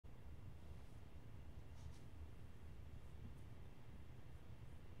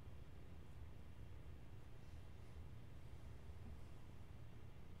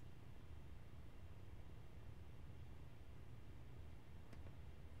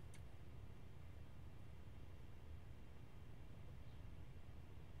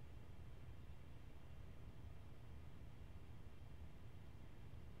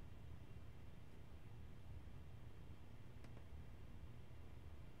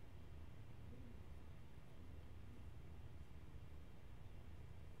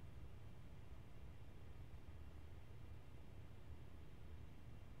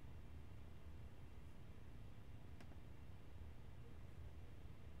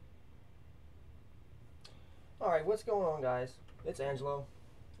Alright, what's going on, guys? It's Angelo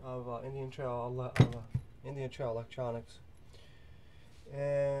of Indian Trail Electronics.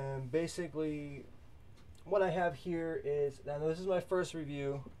 And basically, what I have here is, now this is my first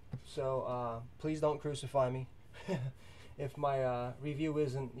review, so please don't crucify me if my review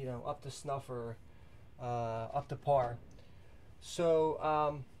isn't, up to snuff or up to par.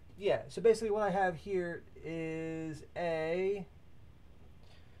 So, yeah, so basically what I have here is a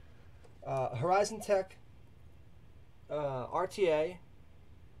horizontech RTA,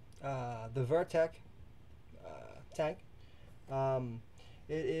 the vertex tank.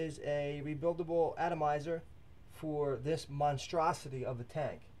 It is a rebuildable atomizer for this monstrosity of a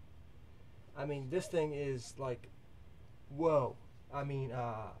tank. I mean, this thing is like, whoa. I mean,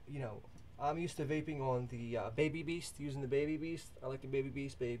 I'm used to vaping on the Baby Beast, using the Baby Beast. I like the Baby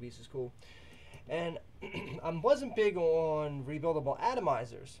Beast. Baby Beast is cool. And I wasn't big on rebuildable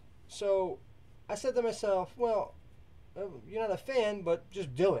atomizers. So I said to myself, well, you're not a fan, but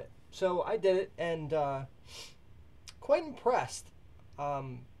just do it. So I did it, and quite impressed.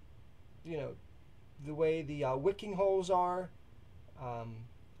 The way the wicking holes are.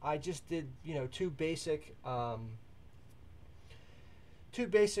 I just did, two basic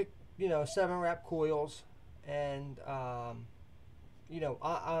 7-wrap coils, and I'm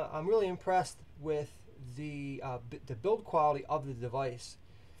really impressed with the build quality of the device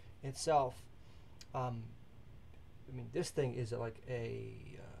itself. I mean, this thing is like a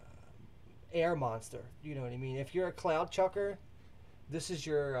air monster. You know what I mean? If you're a cloud chucker, this is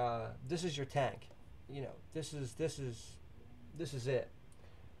your tank. This is it. This is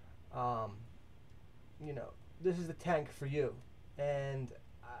the tank for you. And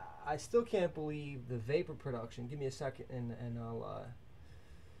I still can't believe the vapor production. Give me a second, and I'll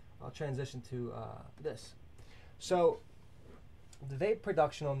transition to this. So the vape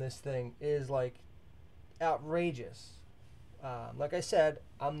production on this thing is like outrageous. Like I said,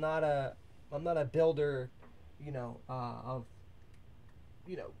 I'm not a builder, of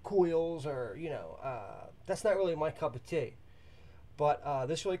coils, or that's not really my cup of tea. But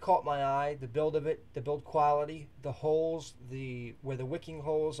this really caught my eye. The build of it, the build quality, the holes, where the wicking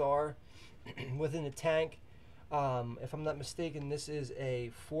holes are within the tank. If I'm not mistaken, this is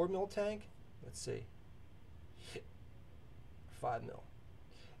a 4 mil tank. Let's see, 5 mil.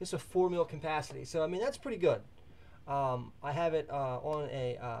 It's a 4 mil capacity, so I mean that's pretty good. I have it on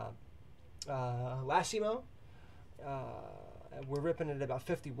a Lashimo. We're ripping it at about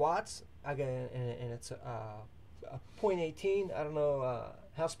 50 watts. Again, and it's a 0.18. I don't know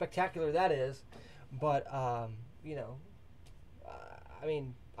how spectacular that is, but I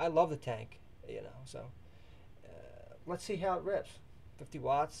mean, I love the tank. So let's see how it rips. 50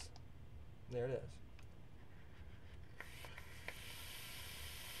 watts. There it is.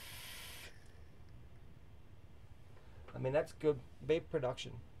 I mean, that's good vape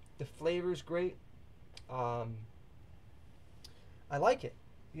production. The flavor's great. I like it.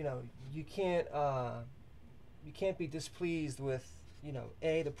 You can't be displeased with,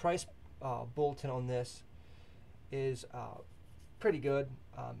 the price bulletin on this is pretty good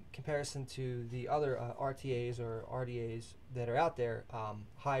comparison to the other RTAs or RDAs that are out there,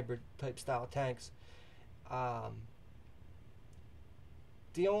 hybrid type style tanks.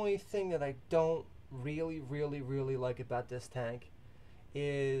 The only thing that I don't really like about this tank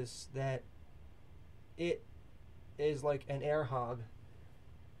is that it is like an air hog.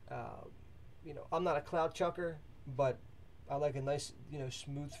 I'm not a cloud chucker, but I like a nice,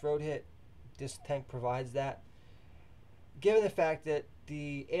 smooth throat hit. This tank provides that. Given the fact that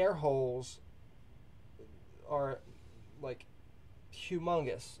the air holes are like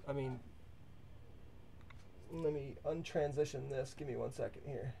humongous. I mean, let me untransition this. Give me 1 second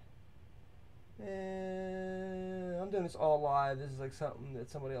here. And I'm doing this all live. This is like something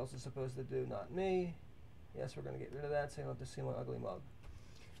that somebody else is supposed to do, not me. Yes, we're going to get rid of that so you don't have to see my ugly mug.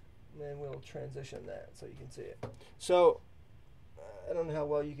 And then we'll transition that so you can see it. So, I don't know how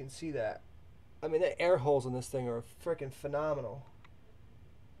well you can see that. I mean, the air holes in this thing are freaking phenomenal.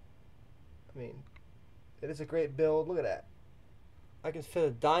 I mean, it is a great build. Look at that. I can fit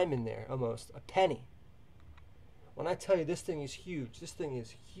a dime in there, almost. A penny. When I tell you this thing is huge, this thing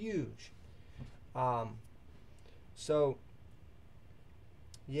is huge. So,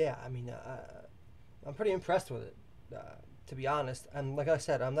 yeah, I mean, I'm pretty impressed with it, to be honest. And like I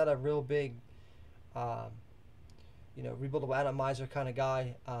said, I'm not a real big, rebuildable atomizer kind of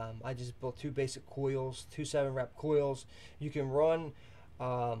guy. I just built two basic coils, two 7-wrap coils. You can run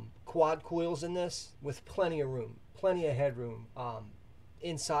quad coils in this with plenty of room, plenty of headroom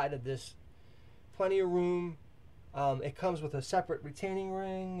inside of this. Plenty of room. It comes with a separate retaining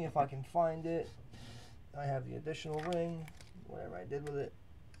ring, if I can find it. I have the additional ring, whatever I did with it.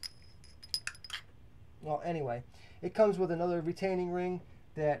 Well, anyway, it comes with another retaining ring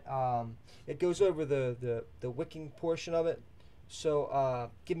that it goes over the wicking portion of it. So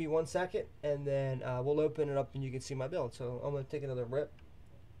give me 1 second, and then we'll open it up and you can see my build. So I'm going to take another rip.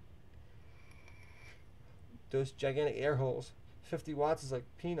 Those gigantic air holes, 50 watts is like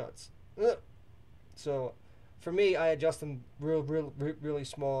peanuts. Ugh. So for me, I adjust them really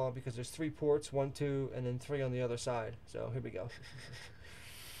small because there's 3 ports, 1, 2, and then 3 on the other side. So here we go.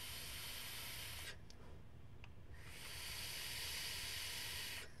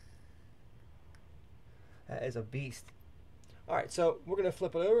 That is a beast. All right, so we're gonna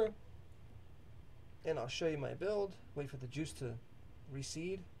flip it over, and I'll show you my build. Wait for the juice to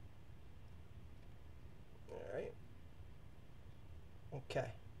recede. All right.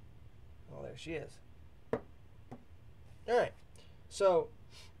 Okay. Oh, there she is. All right. So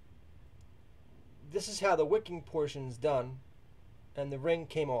this is how the wicking portion is done, and the ring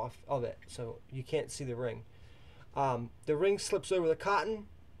came off of it, so you can't see the ring. The ring slips over the cotton,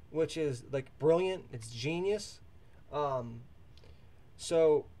 which is like brilliant. It's genius.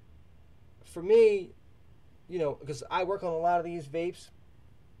 So for me, you know, because I work on a lot of these vapes,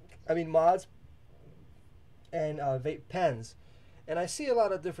 mods and vape pens, and I see a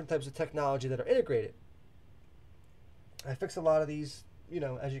lot of different types of technology that are integrated. I fix a lot of these, you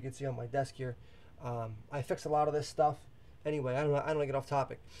know, as you can see on my desk here. I fix a lot of this stuff. Anyway, I don't want to get off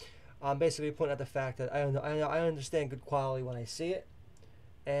topic. I'm basically pointing out the fact that I understand good quality when I see it,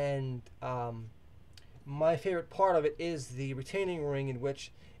 and my favorite part of it is the retaining ring, in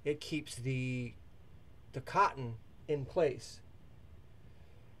which it keeps the cotton in place.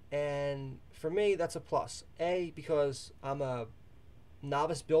 And for me, that's a plus. A, because I'm a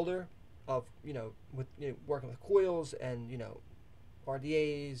novice builder of, working with coils and,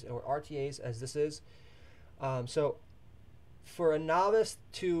 RDAs or RTAs, as this is. So for a novice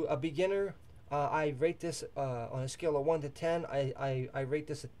to a beginner, I rate this on a scale of 1 to 10. I rate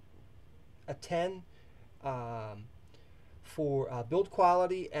this a 10 for build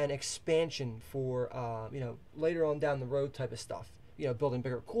quality and expansion for later on down the road type of stuff. Building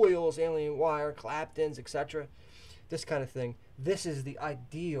bigger coils, alien wire, Claptons, etc. This kind of thing. This is the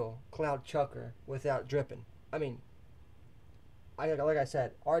ideal cloud chucker without dripping. Like I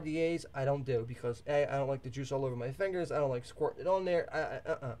said, RDAs I don't do because A, I don't like the juice all over my fingers. I don't like squirting it on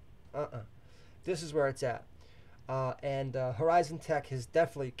there. This is where it's at. And horizontech is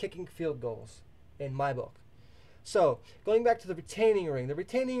definitely kicking field goals in my book. So going back to the retaining ring. The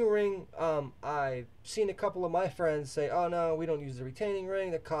retaining ring, I've seen a couple of my friends say, oh no, we don't use the retaining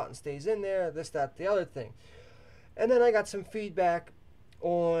ring. The cotton stays in there, this, that, the other thing. And then I got some feedback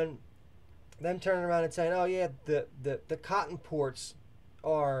on them turning around and saying, oh yeah, the cotton ports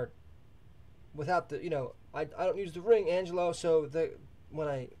are without the, I don't use the ring, Angelo, so when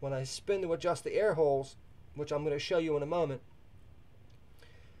I spin to adjust the air holes, which I'm going to show you in a moment,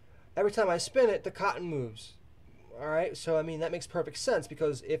 every time I spin it, the cotton moves. All right, so that makes perfect sense,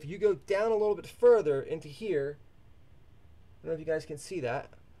 because if you go down a little bit further into here, I don't know if you guys can see that.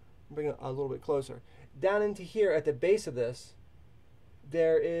 Bring it a little bit closer. Down into here at the base of this,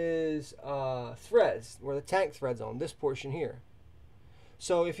 there is threads where the tank threads on this portion here.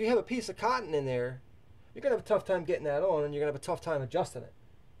 So if you have a piece of cotton in there, you're going to have a tough time getting that on, and you're going to have a tough time adjusting it.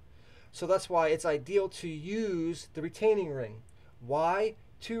 So that's why it's ideal to use the retaining ring. Why?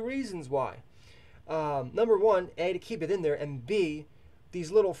 2 reasons why. Number 1, A, to keep it in there, and B,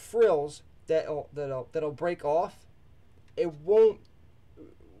 these little frills that'll break off, it won't,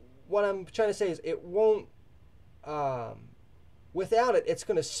 what I'm trying to say is it won't, without it, it's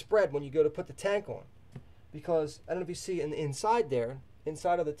going to spread when you go to put the tank on. Because, I don't know if you see in the inside there,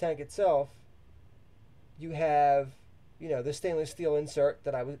 inside of the tank itself, you have, the stainless steel insert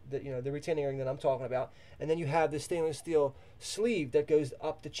the retaining ring that I'm talking about, and then you have the stainless steel sleeve that goes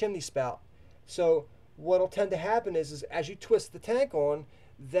up the chimney spout. So what'll tend to happen is as you twist the tank on,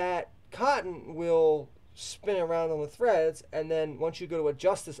 that cotton will spin around on the threads, and then once you go to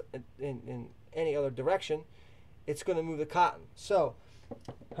adjust this in any other direction, it's going to move the cotton. So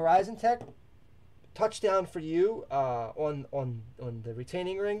horizontech, touchdown for you on the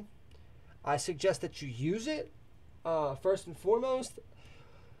retaining ring. I suggest that you use it first and foremost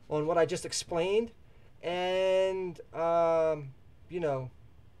on what I just explained, and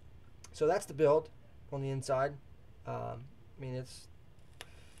so that's the build on the inside. It's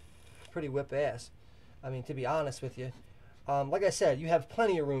pretty whip ass. To be honest with you, like I said, you have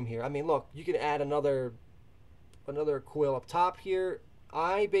plenty of room here. Look, you can add another coil up top here.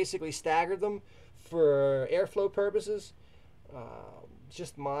 I basically staggered them for airflow purposes.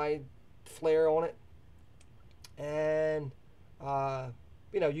 Just my flair on it. and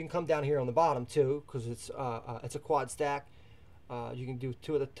you know, you can come down here on the bottom too, because it's a quad stack. You can do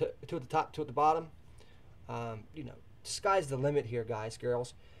two at the top, two at the bottom. You know, sky's the limit here, guys,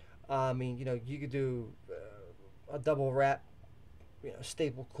 girls. I mean, you know, you could do a double wrap, you know,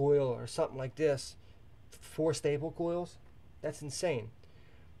 staple coil or something like this. 4 staple coils. That's insane.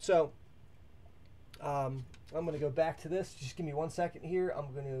 So I'm going to go back to this. Just give me 1 second here.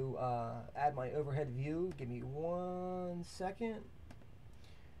 I'm going to add my overhead view. Give me 1 second.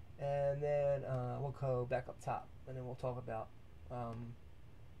 And then we'll go back up top. And then we'll talk about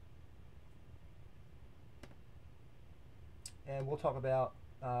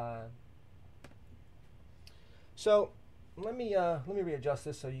so let me readjust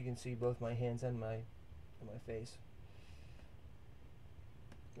this so you can see both my hands and my face.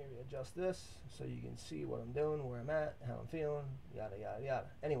 Let me readjust this so you can see what I'm doing, where I'm at, how I'm feeling, yada yada yada.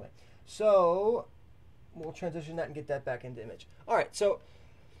 Anyway, so we'll transition that and get that back into image. All right, so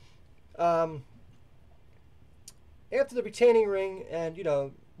after the retaining ring, and you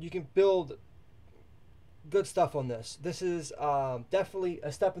know, you can build good stuff on this. This is definitely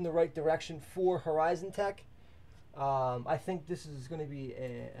a step in the right direction for horizontech. I think this is going to be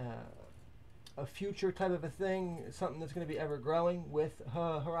a future type of a thing, something that's going to be ever growing with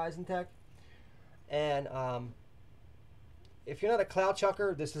horizontech. And if you're not a cloud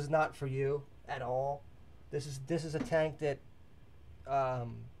chucker, this is not for you at all. This is a tank that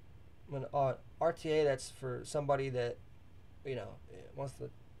when RTA, that's for somebody that, you know, wants to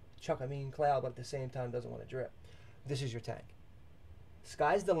chuck a mean cloud but at the same time doesn't want to drip. This is your tank.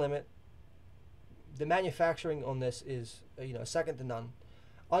 Sky's the limit. The manufacturing on this is, you know, second to none.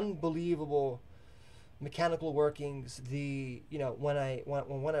 Unbelievable mechanical workings. The, you know, when I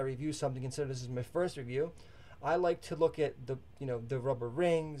review something, consider this is my first review, I like to look at the, you know, the rubber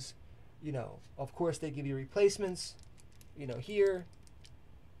rings. You know, of course they give you replacements, you know, here,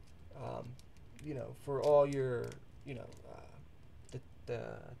 you know, for all your, you know, the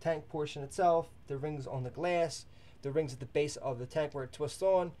tank portion itself, the rings on the glass, the rings at the base of the tank where it twists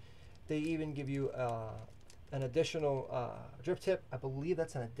on. They even give you an additional drip tip. I believe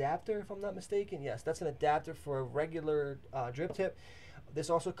that's an adapter, if I'm not mistaken. Yes, that's an adapter for a regular drip tip. This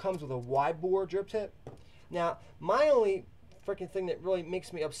also comes with a wide bore drip tip. Now, my only freaking thing that really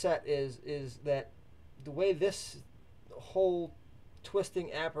makes me upset is that the way this whole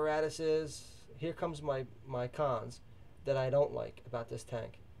twisting apparatus is. Here comes my cons that I don't like about this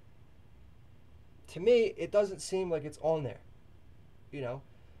tank. To me, it doesn't seem like it's on there, you know,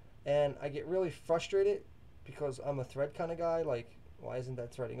 and I get really frustrated because I'm a thread kind of guy. Like, why isn't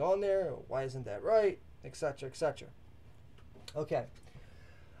that threading on there? Why isn't that right? Etc. Etc. Okay.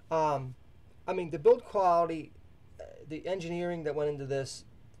 I mean, the build quality, the engineering that went into this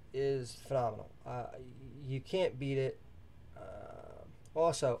is phenomenal. You can't beat it.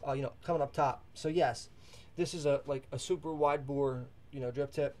 Also, you know, coming up top. So yes, this is like a super wide bore, you know,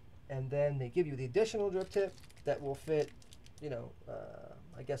 drip tip, and then they give you the additional drip tip that will fit, you know,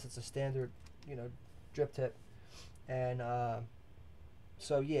 I guess it's a standard, you know, drip tip, and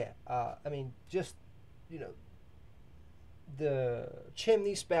so yeah, I mean, just, you know, the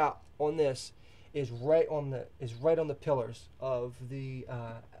chimney spout on this is right on the pillars of the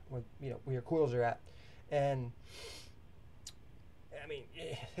where, you know, where your coils are at, and I mean,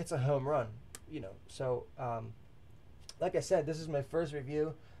 it's a home run, you know. So like I said, this is my first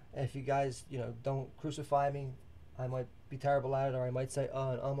review. If you guys, you know, don't crucify me, I might be terrible at it, or I might say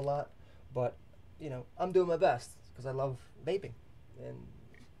and a lot, but you know, I'm doing my best because I love vaping, and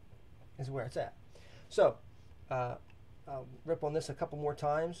this is where it's at. So I'll rip on this a couple more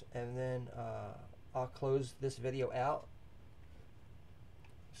times, and then I'll close this video out.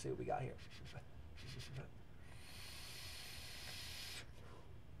 See what we got here.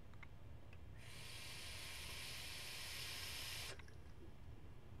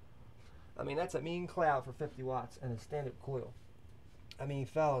 I mean, that's a mean cloud for 50 watts and a standard coil. I mean,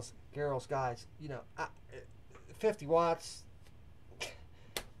 fellas, girls, guys, you know, 50 watts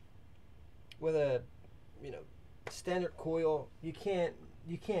with a, you know, standard coil, you can't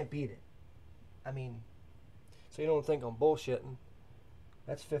beat it. I mean, so you don't think I'm bullshitting.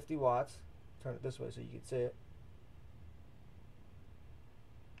 That's 50 watts. Turn it this way so you can see it.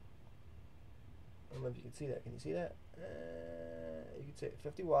 I don't know if you can see that. Can you see that? You can see it.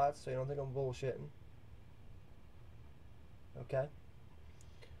 50 watts, so you don't think I'm bullshitting. Okay.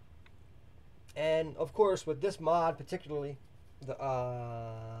 And of course, with this mod, particularly the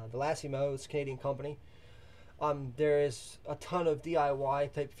Lassimo, it's a Canadian company. There is a ton of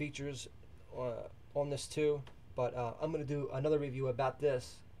DIY type features on this too, but I'm going to do another review about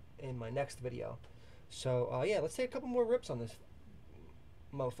this in my next video. So yeah, let's take a couple more rips on this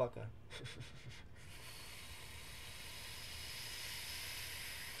motherfucker.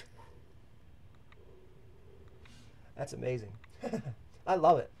 That's amazing. I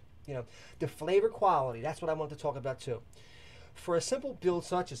love it. You know, the flavor quality. That's what I wanted to talk about too. For a simple build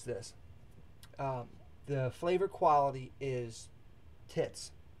such as this, um, the flavor quality is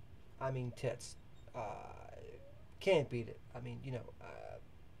tits. I mean tits. Can't beat it. I mean,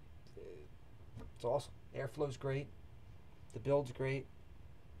 it's awesome. Airflow's great. The build's great.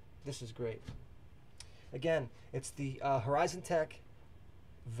 This is great. Again, it's the horizontech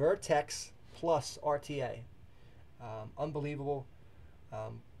vertex plus RTA. Unbelievable.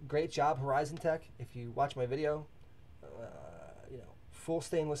 Great job, horizontech. If you watch my video, full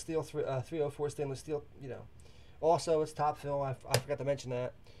stainless steel, 304 stainless steel. Also it's top fill. I forgot to mention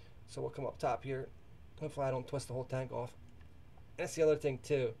that. So we'll come up top here. Hopefully I don't twist the whole tank off. That's the other thing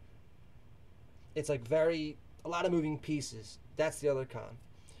too. It's like a lot of moving pieces. That's the other con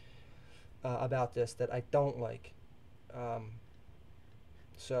about this that I don't like.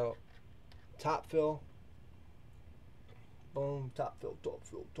 So top fill. Boom, top fill, top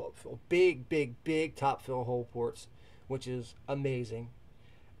fill, top fill. Big, big, big top fill hole ports, which is amazing.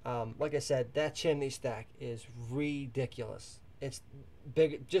 Like I said, that chimney stack is ridiculous. It's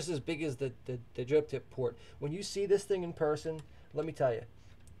big, just as big as the drip tip port. When you see this thing in person, let me tell you,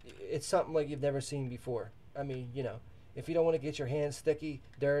 it's something like you've never seen before. I mean, if you don't want to get your hands sticky,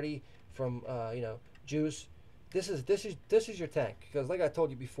 dirty from juice, this is your tank. Because like I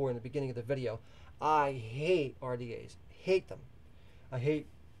told you before in the beginning of the video, I hate RDAs. Hate them. I hate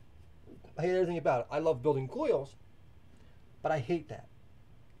everything about it. I love building coils, but I hate that.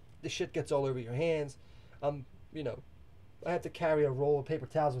 This shit gets all over your hands. I have to carry a roll of paper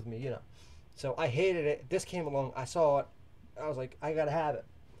towels with me, So I hated it. This came along. I saw it. I was like, I gotta have it.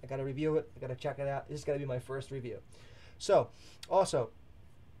 I gotta review it. I gotta check it out. This is gonna be my first review. So, also,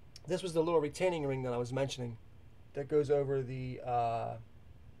 this was the little retaining ring that I was mentioning that goes over the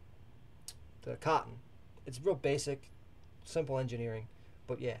cotton. It's real basic, simple engineering,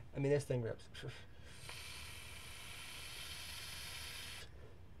 but yeah, I mean this thing rips.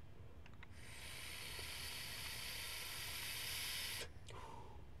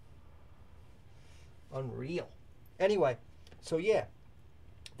 Unreal. Anyway, so yeah,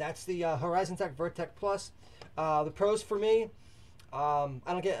 that's the horizontech vertex plus. The pros for me,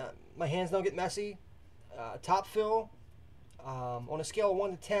 my hands don't get messy. Top fill, on a scale of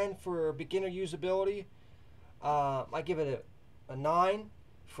 1 to 10 for beginner usability, I give it a 9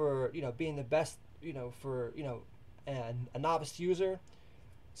 for being the best for a novice user,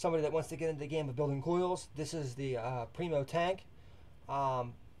 somebody that wants to get into the game of building coils. This is the Primo tank.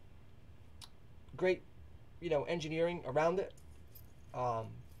 Great engineering around it.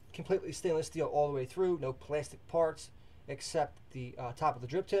 Completely stainless steel all the way through, no plastic parts except the top of the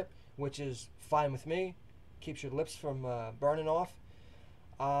drip tip, which is fine with me. Keeps your lips from burning off.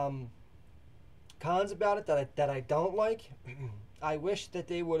 Cons about it that I don't like. I wish that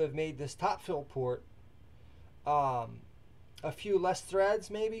they would have made this top fill port a few less threads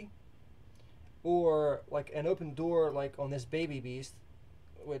maybe, or like an open door like on this baby beast,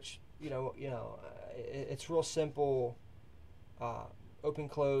 which it's real simple, open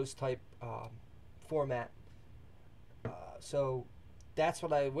close type format. So that's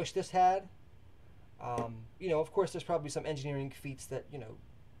what I wish this had. Of course, there's probably some engineering feats that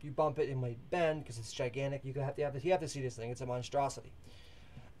you bump it might bend because it's gigantic. You have to see this thing. It's a monstrosity.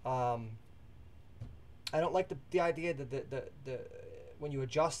 I don't like the idea that the when you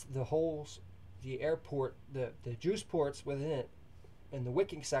adjust the holes, the air port, the juice ports within it, in the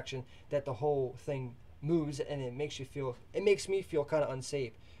wicking section, that the whole thing moves and it makes me feel kind of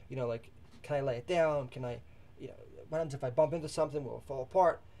unsafe. Like, can I lay it down? Can I, what happens if I bump into something? Will it fall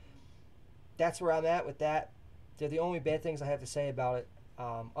apart? That's where I'm at with that. They're the only bad things I have to say about it.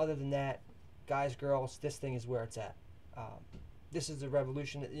 Other than that, guys, girls, this thing is where it's at. This is the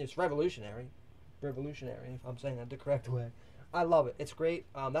revolution. It's revolutionary, if I'm saying that the correct way. I love it. It's great.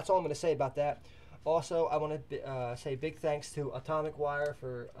 That's all I'm going to say about that. Also, I want to say big thanks to Atomic Wire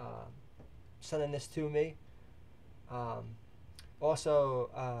for sending this to me. Also,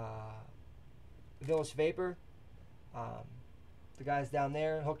 Village Vapor, the guys down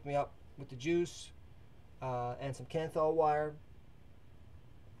there hooked me up with the juice and some Kanthal wire,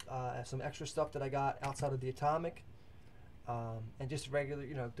 some extra stuff that I got outside of the Atomic, and just regular,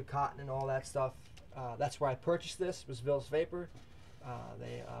 the cotton and all that stuff. That's where I purchased this, was Village Vapor.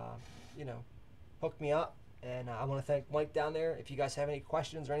 They, hooked me up, and I want to thank Mike down there. If you guys have any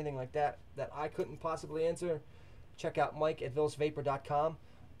questions or anything like that I couldn't possibly answer, check out Mike at villagevapor.com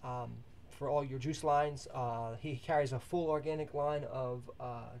for all your juice lines. He carries a full organic line of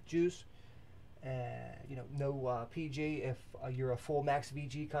juice. You know, no PG. If you're a full max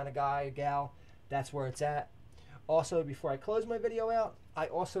VG kind of guy or gal, that's where it's at. Also, before I close my video out, I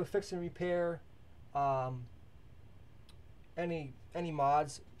also fix and repair any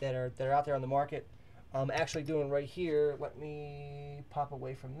mods that are out there on the market. I'm actually doing right here. Let me pop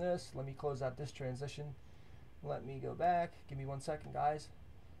away from this. Let me close out this transition. Let me go back. Give me 1 second, guys.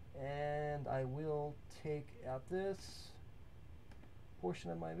 And I will take out this portion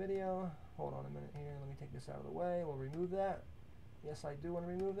of my video. Hold on a minute here. Let me take this out of the way. We'll remove that. Yes, I do want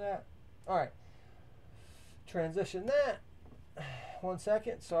to remove that. All right. Transition that. 1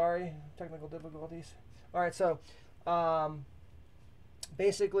 second. Sorry. Technical difficulties. All right. So,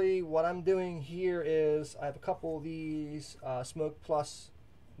 basically, what I'm doing here is I have a couple of these Smoke Plus,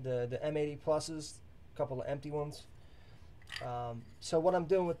 the M80 Pluses, a couple of empty ones. So what I'm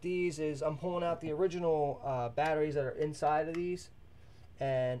doing with these is I'm pulling out the original batteries that are inside of these,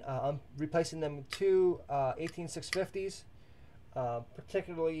 and I'm replacing them with two 18650s.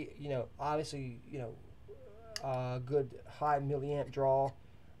 Particularly, you know, obviously, you know, good high milliamp draw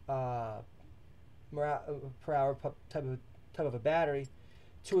per hour type of a battery.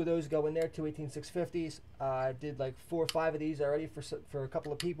 Two of those go in there, two 18650s. I did like 4 or 5 of these already for a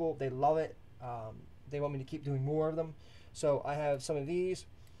couple of people. They love it. They want me to keep doing more of them. So I have some of these.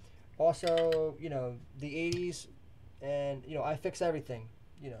 Also, you know, the 80s, and you know, I fix everything.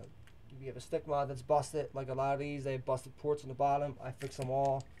 You know, if you have a stick mod that's busted, like a lot of these, they have busted ports on the bottom. I fix them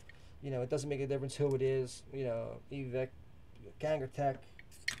all. You know, it doesn't make a difference who it is. You know, Evic, Kangertech,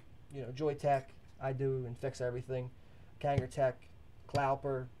 you know, Joytech. I do and fix everything. Kangertech,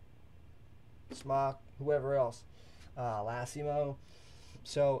 Clouper, Smock, whoever else, Lassimo.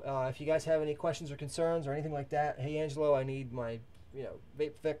 So if you guys have any questions or concerns or anything like that, hey Angelo, I need my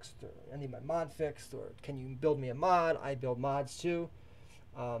vape fixed, or I need my mod fixed, or can you build me a mod? I build mods too,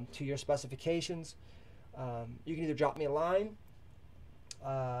 to your specifications. You can either drop me a line,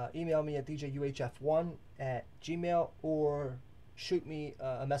 email me at djuhf1@gmail, or shoot me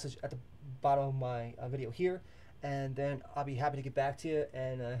a message at the bottom of my video here, and then I'll be happy to get back to you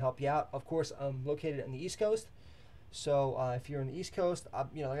and help you out. Of course, I'm located on the East Coast, so if you're on the East Coast,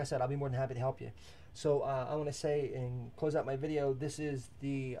 like I said, I'll be more than happy to help you. So I want to say and close out my video. This is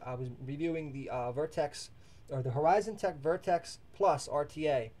I was reviewing the vertex, or the horizontech vertex plus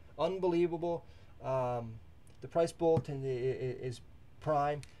RTA. Unbelievable. The price bulletin is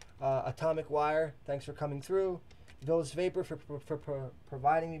prime. Atomic Wire, thanks for coming through. Village Vapor for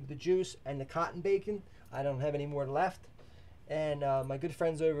providing me with the juice and the cotton bacon. I don't have any more left. And my good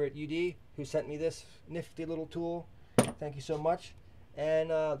friends over at UD who sent me this nifty little tool. Thank you so much. And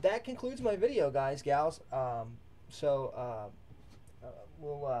that concludes my video, guys, gals.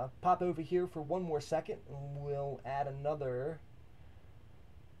 We'll pop over here for one more second, and we'll add another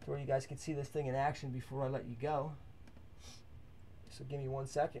to where you guys can see this thing in action before I let you go. So give me 1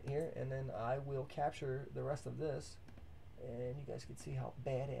 second here, and then I will capture the rest of this, and you guys can see how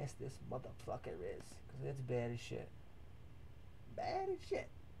badass this motherfucker is, because it's bad as shit. Bad as shit.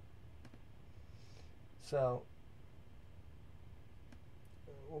 So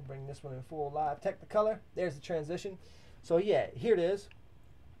we'll bring this one in full live Technicolor. There's the transition. So yeah, here it is.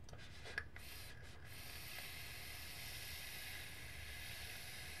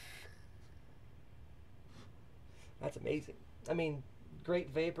 That's amazing. I mean,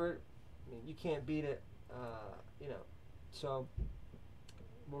 great vapor. I mean, you can't beat it. So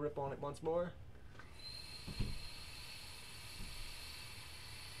we'll rip on it once more.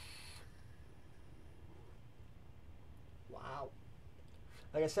 Wow.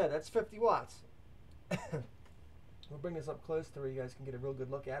 Like I said, that's 50 watts. We'll bring this up close to where you guys can get a real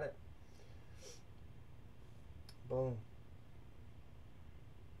good look at it. Boom.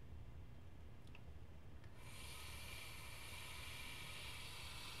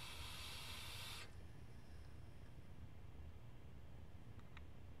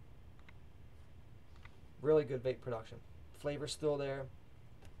 Really good vape production. Flavor's still there.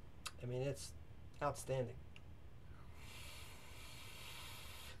 I mean, it's outstanding.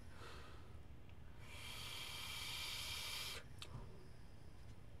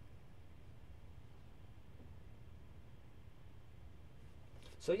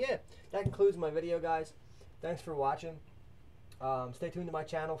 So yeah, that concludes my video, guys. Thanks for watching. Stay tuned to my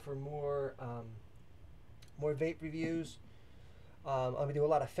channel for more vape reviews. I'm gonna do a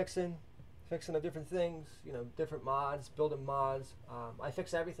lot of fixing of different things, different mods, building mods. I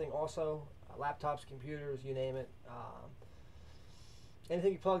fix everything also, laptops, computers, you name it.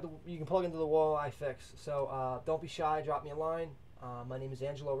 Anything you can plug into the wall, I fix. So don't be shy, drop me a line. My name is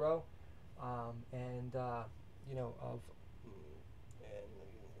Angelo Rowe. and you know, and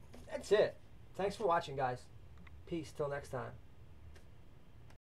that's it. Thanks for watching, guys. Peace till next time.